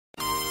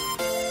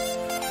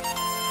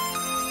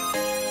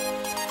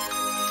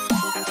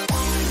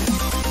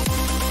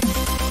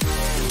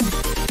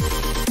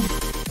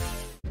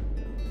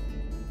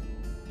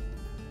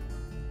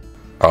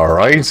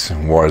Alright,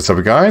 what's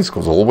up guys?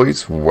 As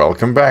always,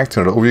 welcome back to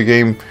another OU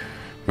game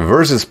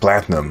versus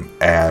Platinum.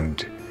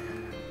 And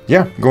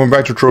yeah, going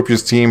back to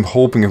Tropius team,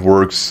 hoping it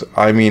works.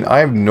 I mean, I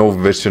have no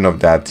vision of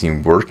that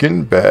team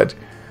working, but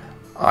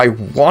I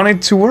want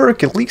it to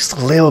work at least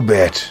a little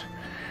bit.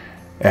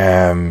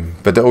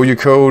 But the OU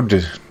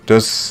code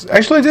does...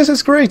 Actually, this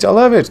is great. I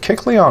love it.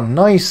 KECLEON,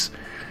 nice.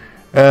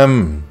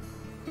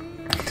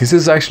 This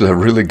is actually a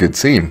really good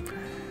team.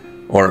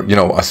 Or, you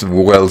know, a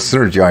well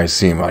synergized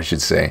team, I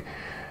should say.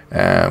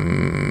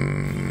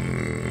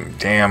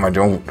 Damn, I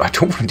don't want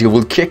to deal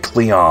with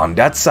KECLEON.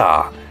 That's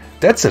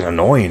an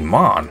annoying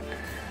mon.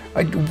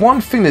 One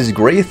thing that's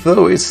great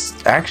though is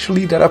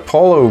actually that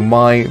Apollo,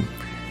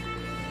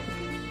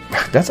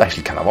 that's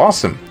actually kind of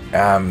awesome.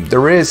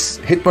 There is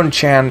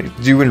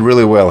Hitmonchan doing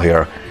really well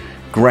here.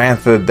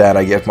 Granted that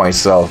I get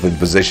myself in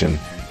position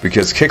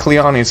because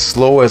KECLEON is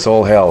slow as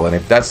all hell, and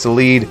if that's the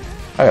lead,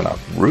 I'm gonna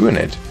ruin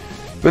it.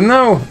 But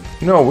no,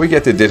 we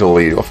get the Ditto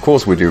lead. Of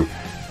course we do.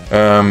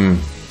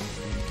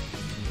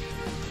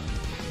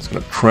 It's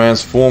gonna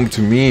transform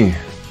to me,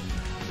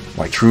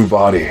 my true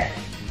body,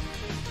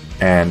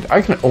 and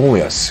I can only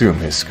assume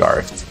he's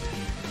scarfed.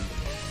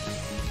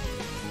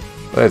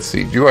 Let's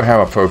see. Do I have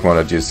a Pokemon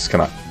that just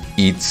kind of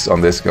eats on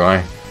this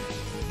guy?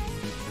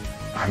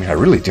 I mean, I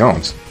really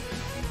don't.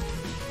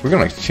 We're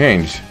gonna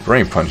exchange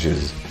Brain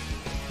Punches.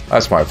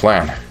 That's my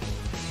plan.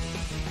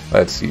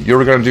 Let's see.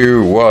 You're gonna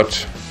do what?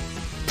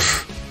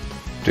 Pfft,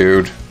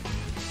 dude,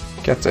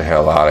 get the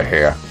hell out of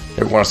here.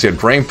 You want to see a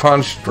Drain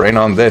Punch? Drain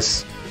on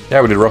this.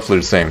 Yeah, we did roughly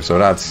the same. So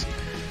that's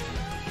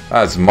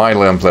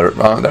mildly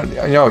unpleasant.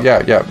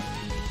 Yeah.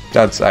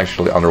 That's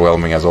actually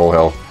underwhelming as all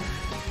hell.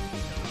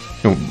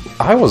 You know,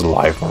 I was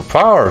live for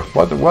power.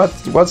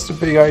 What's the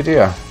big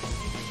idea?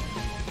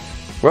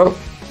 Well,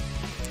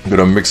 I'm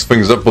gonna mix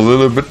things up a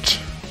little bit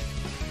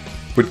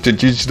with the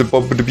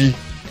Gigantamax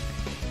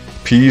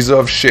piece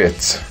of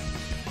shit.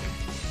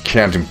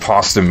 Can't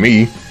imposter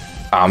me.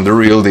 I'm the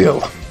real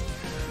deal.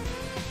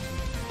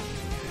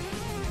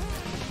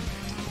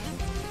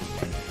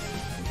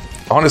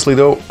 Honestly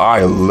though,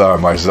 I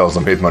love myself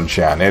some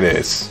Hitmonchan. It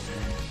is.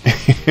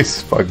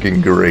 It's fucking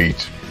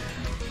great.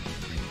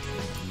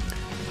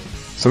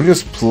 So I'm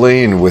just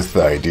playing with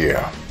the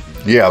idea.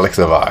 Yeah,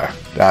 Alexavire.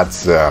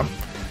 That's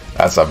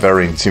a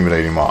very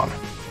intimidating mon.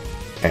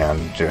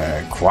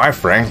 And quite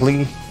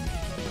frankly,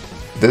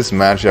 this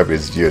matchup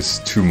is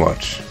just too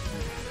much.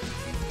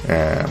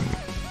 I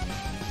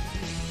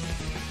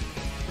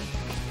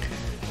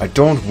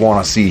don't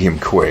want to see him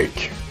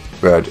quake,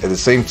 but at the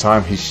same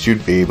time he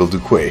should be able to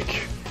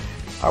quake.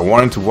 I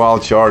want him to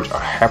wild charge. I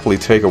happily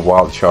take a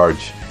wild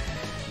charge.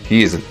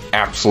 He is an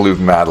absolute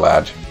mad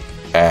lad.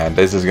 And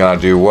this is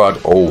gonna do what?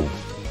 Oh,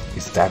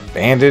 is that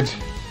banded?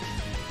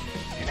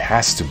 It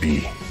has to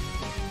be.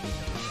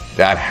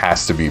 That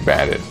has to be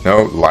banded.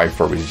 No,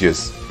 Life Orb is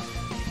just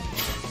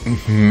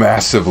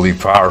massively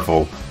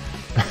powerful.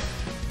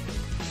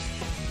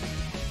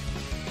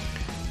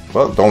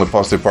 Well, the only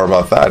positive part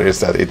about that is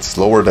that it's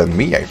slower than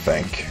me, I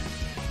think.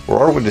 Or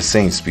are we the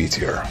same speed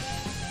here?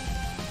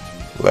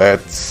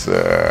 Let's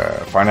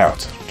find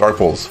out. Dark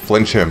Pulse,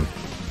 flinch him.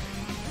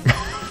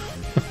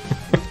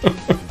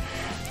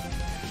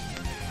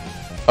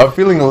 I'm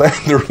feeling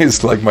Legendary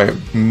is like my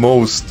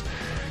most...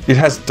 It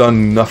has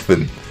done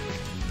nothing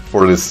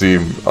for this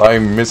team. I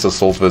miss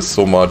Assaultvis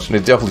so much, and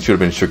it definitely should have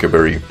been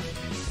Sugarberry.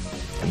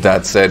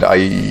 That said,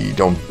 I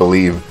don't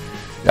believe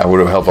that would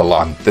have helped a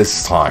lot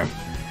this time.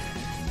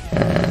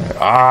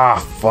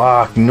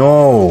 Fuck,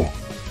 no!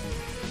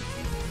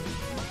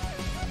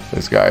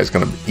 This guy is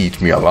gonna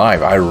eat me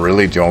alive. I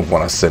really don't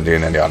want to send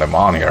in any other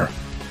mon here.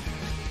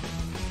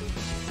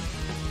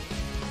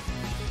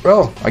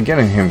 Well, I'm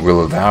getting him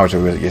willed out.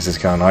 I guess it's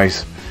kind of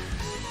nice.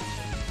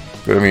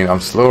 But I mean, I'm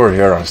slower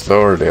here, I'm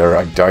slower there.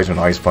 I died to an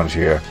Ice Punch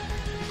here.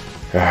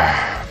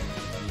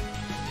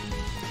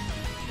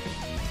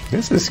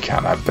 This is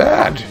kind of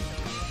bad.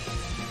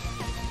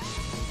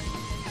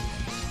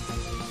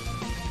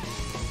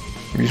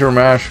 Meteor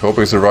Mash,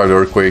 hoping he survived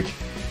Earthquake.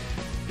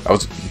 I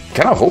was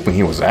kind of hoping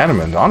he was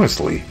adamant,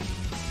 honestly.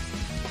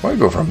 Why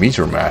go for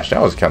Meteor Mash?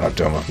 That was kind of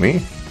dumb of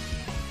me.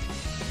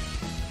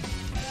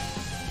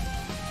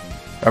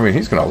 I mean,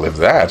 he's gonna live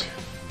that.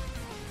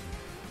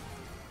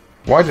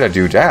 Why did I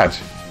do that?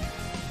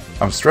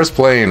 I'm stress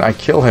playing, I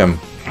kill him.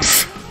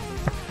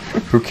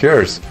 Who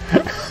cares?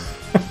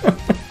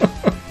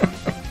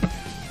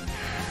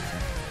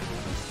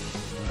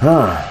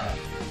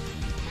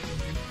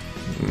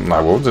 I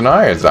won't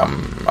deny it.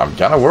 I'm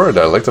kind of worried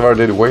that Electivire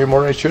did way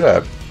more than I should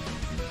have.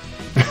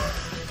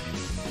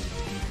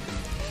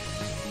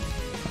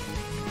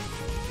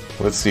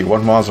 Let's see,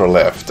 what mons are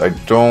left? I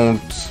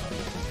don't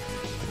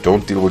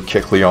deal with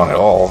KECLEON at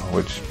all,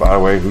 which, by the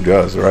way, who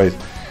does, right?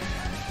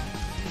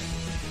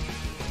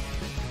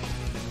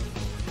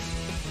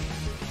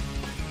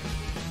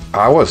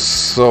 I was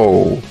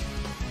so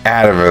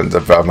adamant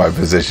about my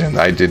position.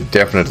 I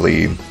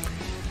definitely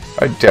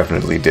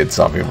did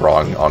something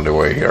wrong on the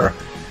way here.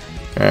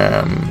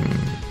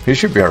 He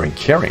should be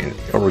carrying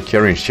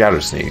Shadow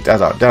Sneak.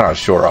 That I'm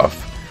sure of.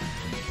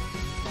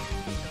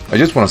 I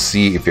just want to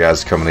see if he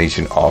has a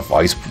combination of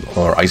Ice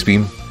or Ice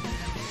Beam.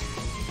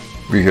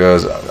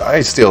 Because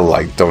I still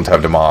like don't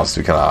have the mods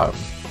to kind of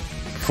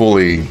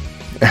fully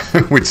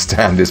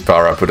withstand this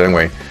power up. But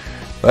anyway,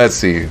 let's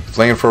see.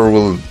 Flamethrower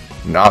will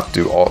not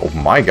do all. Oh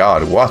my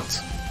god, what?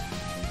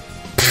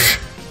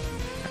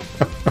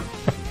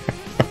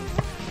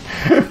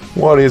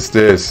 What is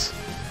this?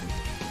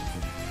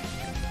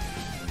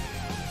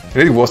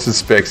 It wasn't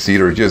Specs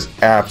either, just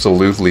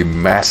absolutely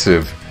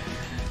massive.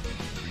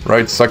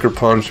 Right, Sucker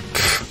Punch?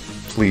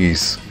 Pfft,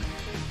 please.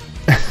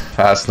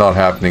 That's not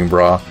happening,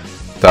 brah.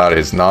 That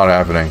is not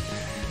happening.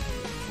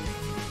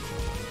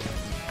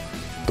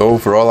 Though,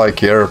 for all I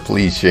care,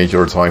 please change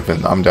your type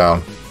and I'm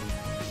down.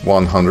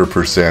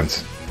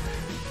 100%.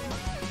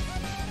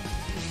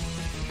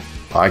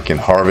 I can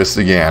harvest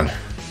again.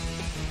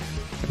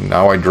 And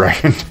now I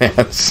Dragon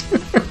Dance.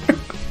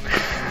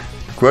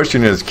 The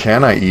question is,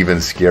 can I even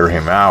scare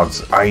him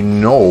out? I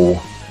know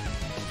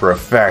for a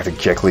fact that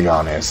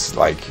KECLEON is,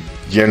 like,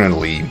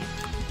 genuinely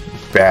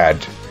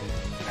bad.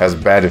 Has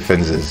bad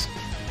defenses.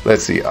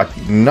 Let's see,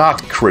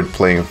 not crit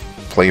playing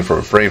for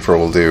a Flamethrower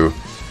will do.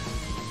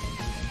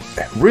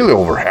 Really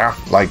over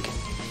half, like,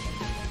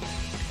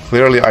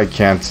 clearly I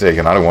can't take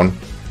another one.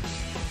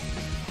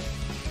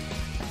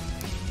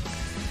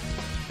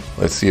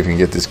 Let's see if we can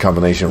get this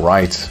combination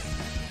right.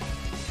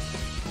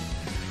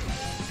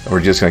 We're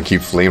just gonna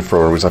keep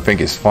Flamethrower, which I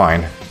think is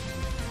fine.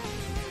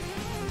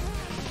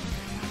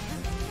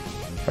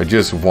 I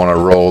just want a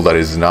roll that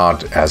is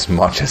not as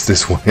much as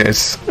this one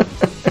is.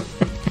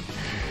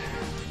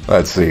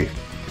 Let's see.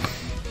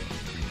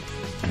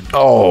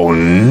 Oh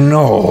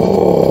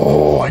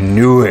no! I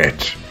knew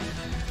it!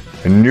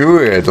 I knew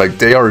it! Like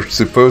they are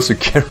supposed to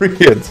carry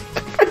it!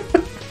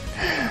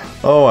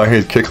 Oh, I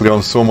hate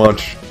KECLEON so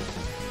much.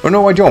 Oh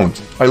no, I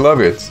don't. I love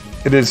it.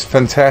 It is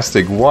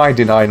fantastic. Why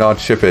did I not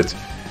ship it?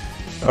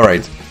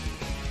 Alright.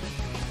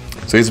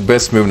 So his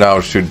best move now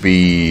should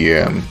be...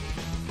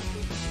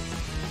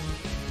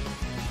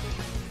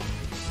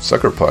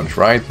 Sucker Punch,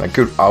 right? I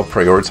could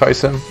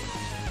out-prioritize him.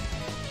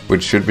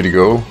 Which should be the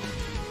go.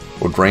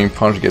 Or Drain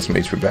Punch gets some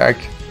HP back.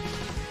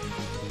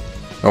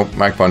 Nope,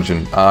 Mag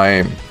Punching.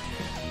 I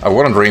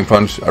want a Drain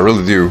Punch, I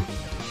really do.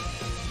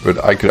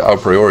 But I could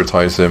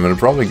out-prioritize him and it'd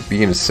probably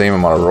be in the same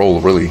amount of roll,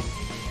 really.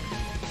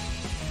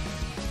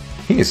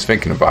 He is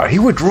thinking about it. He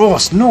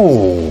withdraws!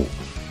 No!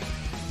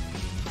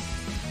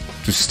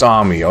 To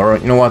star me.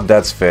 Alright, you know what?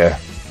 That's fair.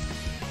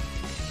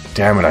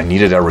 Damn it, I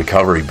needed a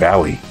recovery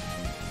badly.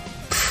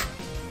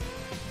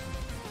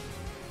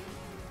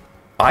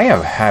 I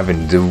am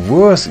having the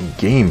worst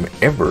game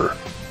ever.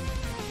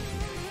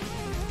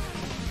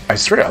 I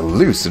straight out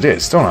lose to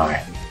this, don't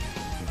I?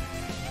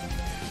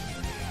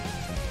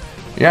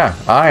 Yeah,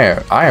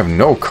 I have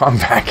no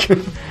comeback.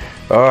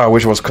 Oh, I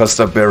wish it was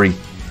Custard Berry. You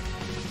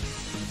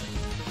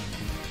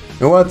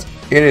know what?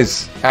 It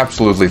is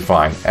absolutely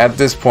fine. At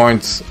this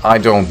point, I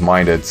don't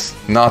mind it.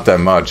 Not that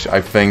much.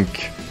 I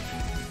think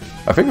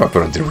my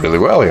opponent did really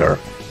well here.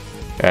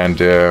 And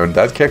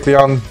that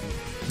KECLEON,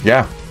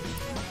 yeah.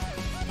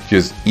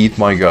 Just eat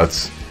my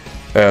guts.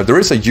 There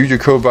is a Juju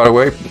code, by the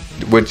way,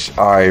 which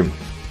I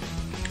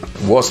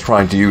was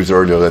trying to use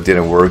earlier that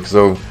didn't work.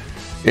 So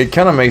it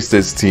kind of makes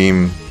this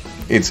team,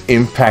 its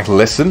impact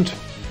lessened.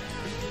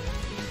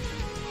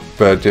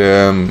 But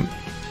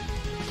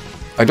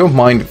I don't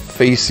mind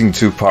facing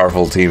two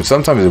powerful teams.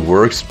 Sometimes it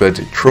works, but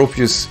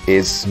Tropius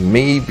is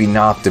maybe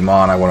not the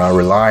man I want to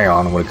rely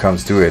on when it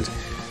comes to it.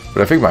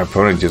 But I think my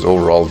opponent just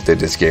overall did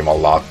this game a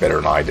lot better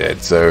than I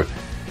did. So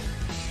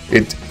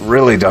it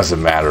really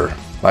doesn't matter.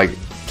 Like,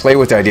 play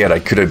with the idea that I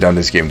could have done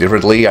this game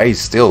differently. I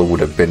still would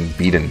have been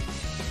beaten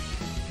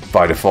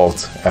by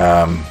default.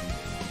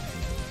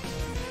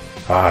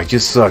 It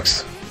just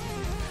sucks.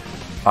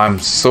 I'm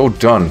so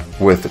done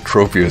with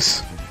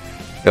Tropius.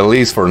 At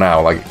least for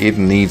now. Like, it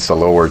needs a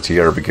lower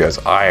tier because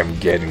I am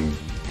getting,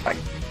 like,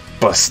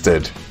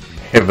 busted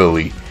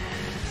heavily.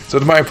 So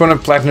to my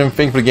opponent, Platinum,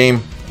 think for the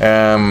game.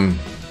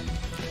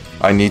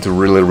 I need to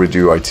really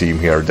redo a team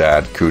here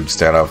that could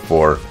stand up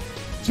for,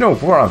 you know,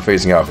 where I'm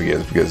facing off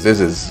against, because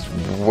this is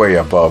way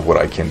above what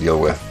I can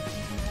deal with.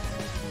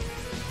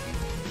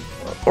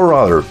 Or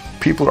rather,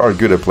 people are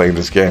good at playing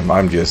this game,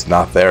 I'm just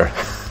not there.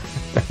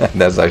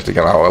 That's actually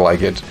kind of how I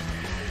like it.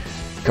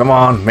 Come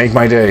on, make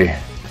my day.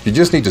 You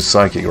just need to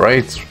Psychic,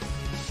 right?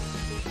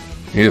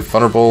 You need a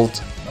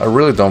Thunderbolt. I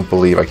really don't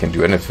believe I can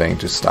do anything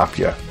to stop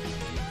you.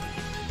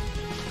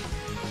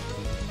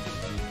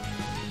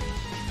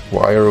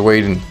 Why are you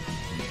waiting?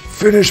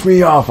 Finish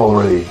me off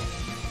already!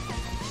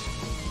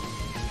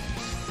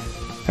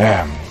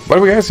 By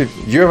the way, guys, if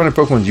you have any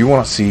Pokemon you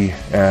want to see,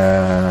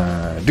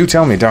 do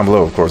tell me down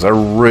below, of course. I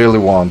really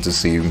want to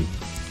see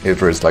if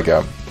there's like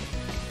a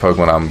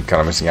Pokemon I'm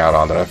kind of missing out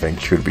on that I think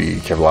should be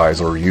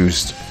capitalized or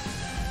used.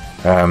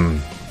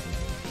 And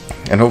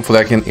hopefully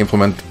I can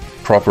implement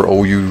proper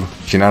OU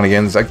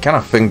shenanigans. I kind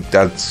of think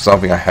that's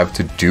something I have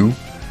to do.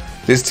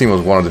 This team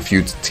was one of the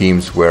few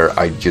teams where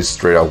I just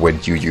straight out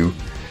went UU.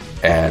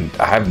 And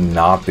I have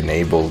not been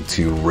able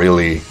to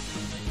really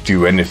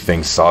do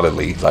anything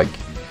solidly. Like,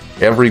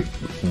 every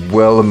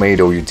well-made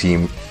OU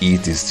team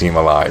eat this team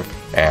alive,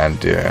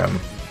 and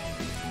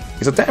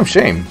it's a damn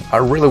shame. I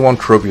really want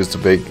Tropius to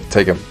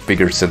take a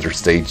bigger center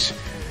stage,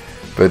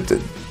 but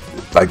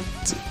like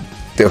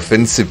the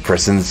offensive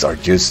presence are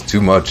just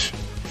too much.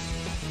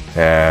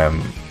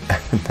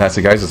 That's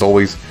it, guys. As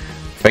always,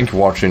 thank you for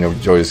watching.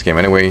 Enjoy this game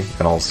anyway,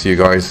 and I'll see you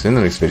guys in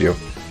the next video.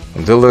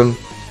 Until then,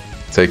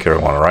 take care,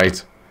 everyone.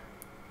 Alright.